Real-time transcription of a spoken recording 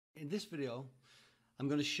In this video, I'm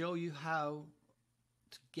going to show you how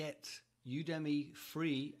to get Udemy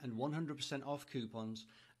free and 100% off coupons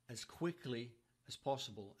as quickly as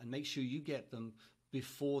possible, and make sure you get them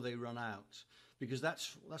before they run out, because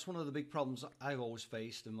that's one of the big problems I've always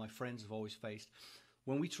faced and my friends have always faced.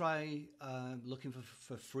 When we try looking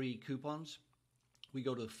for free coupons, we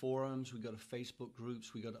go to forums, we go to Facebook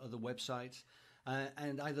groups, we go to other websites,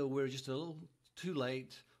 and either we're just a little too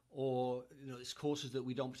late, or it's courses that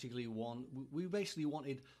we don't particularly want. We basically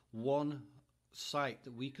wanted one site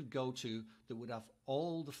that we could go to that would have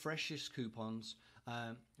all the freshest coupons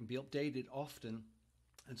and be updated often,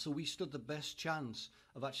 and so we stood the best chance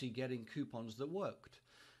of actually getting coupons that worked.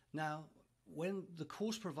 Now, when the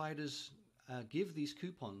course providers give these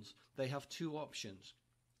coupons, they have two options.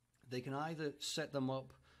 They can either set them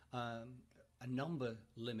up a number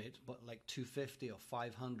limit, but like 250 or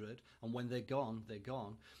 500, and when they're gone, they're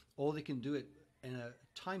gone, or they can do it in a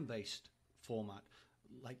time-based format,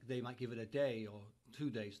 like they might give it a day or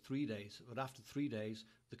 2 days, 3 days, but after 3 days,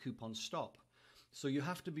 the coupons stop. So you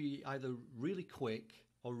have to be either really quick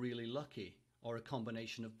or really lucky, or a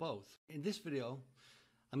combination of both. In this video,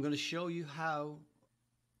 I'm going to show you how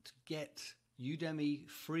to get Udemy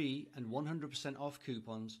free and 100% off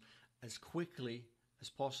coupons as quickly as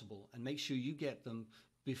possible, and make sure you get them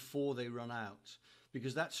before they run out,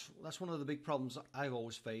 because that's one of the big problems I've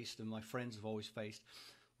always faced and my friends have always faced.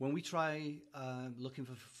 When we try looking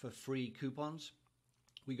for free coupons,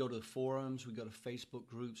 we go to forums, we go to Facebook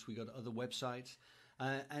groups, we go to other websites,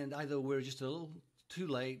 and either we're just a little too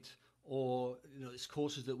late, or it's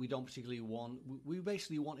courses that we don't particularly want. We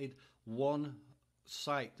basically wanted one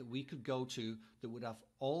site that we could go to that would have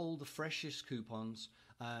all the freshest coupons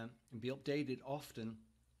and be updated often,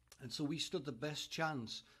 and so we stood the best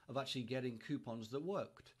chance of actually getting coupons that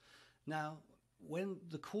worked. Now, when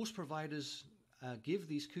the course providers give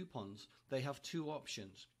these coupons, they have two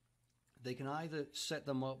options. They can either set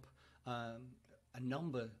them up a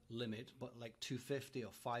number limit, but like 250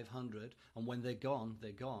 or 500, and when they're gone,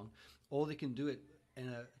 they're gone, or they can do it in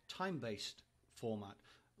a time-based format,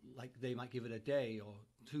 like they might give it a day or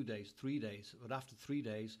 2 days, 3 days, but after 3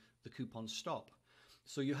 days, the coupons stop.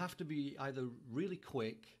 So you have to be either really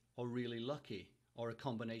quick or really lucky, or a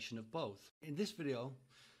combination of both. In this video,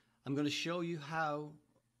 I'm going to show you how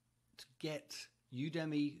to get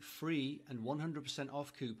Udemy free and 100%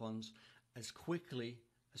 off coupons as quickly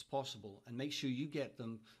as possible, and make sure you get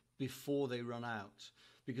them before they run out,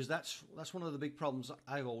 because that's one of the big problems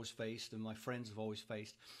I've always faced and my friends have always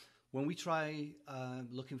faced. When we try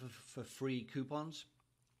looking for free coupons,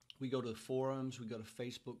 we go to forums, we go to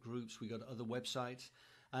Facebook groups, we go to other websites,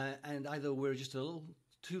 and either we're just a little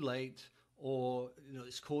too late, or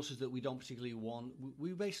it's courses that we don't particularly want.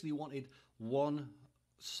 We basically wanted one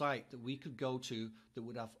site that we could go to that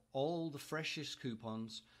would have all the freshest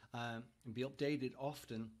coupons and be updated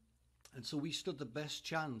often, and so we stood the best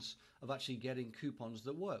chance of actually getting coupons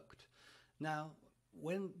that worked. Now,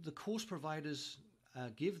 when the course providers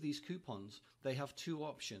give these coupons, they have two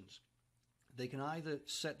options. They can either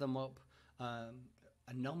set them up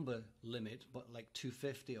a number limit, but like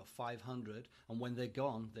 250 or 500, and when they're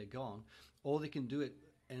gone, they're gone, or they can do it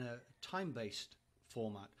in a time-based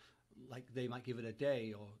format, like they might give it a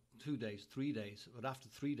day or 2 days, 3 days, but after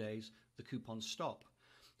 3 days, the coupons stop.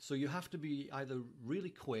 So you have to be either really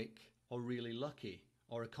quick or really lucky,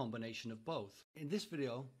 or a combination of both. In this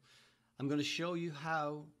video, I'm going to show you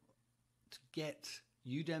how to get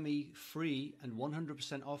Udemy free and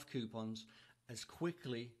 100% off coupons as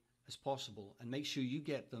quickly as possible, and make sure you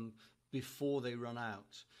get them before they run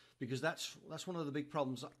out, because that's one of the big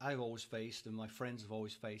problems I've always faced and my friends have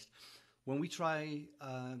always faced. When we try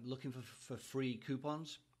looking for free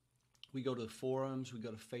coupons, we go to forums, we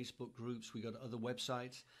go to Facebook groups, we go to other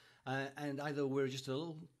websites, and either we're just a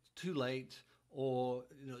little too late, or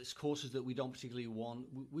it's courses that we don't particularly want.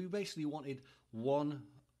 We basically wanted one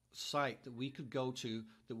site that we could go to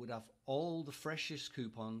that would have all the freshest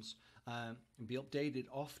coupons and be updated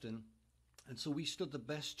often, and so we stood the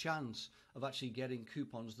best chance of actually getting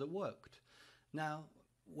coupons that worked. Now,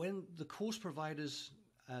 when the course providers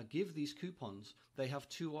give these coupons, they have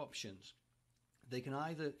two options. They can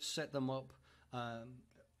either set them up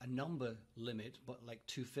a number limit, but like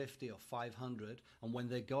 250 or 500, and when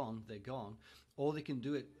they're gone, they're gone, or they can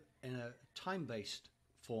do it in a time-based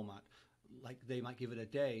format, like they might give it a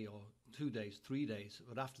day or 2 days, 3 days,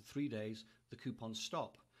 but after 3 days, the coupons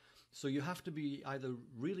stop. So you have to be either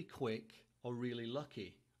really quick or really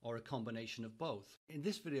lucky, or a combination of both. In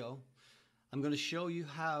this video, I'm going to show you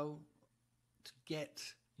how to get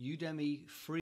Udemy free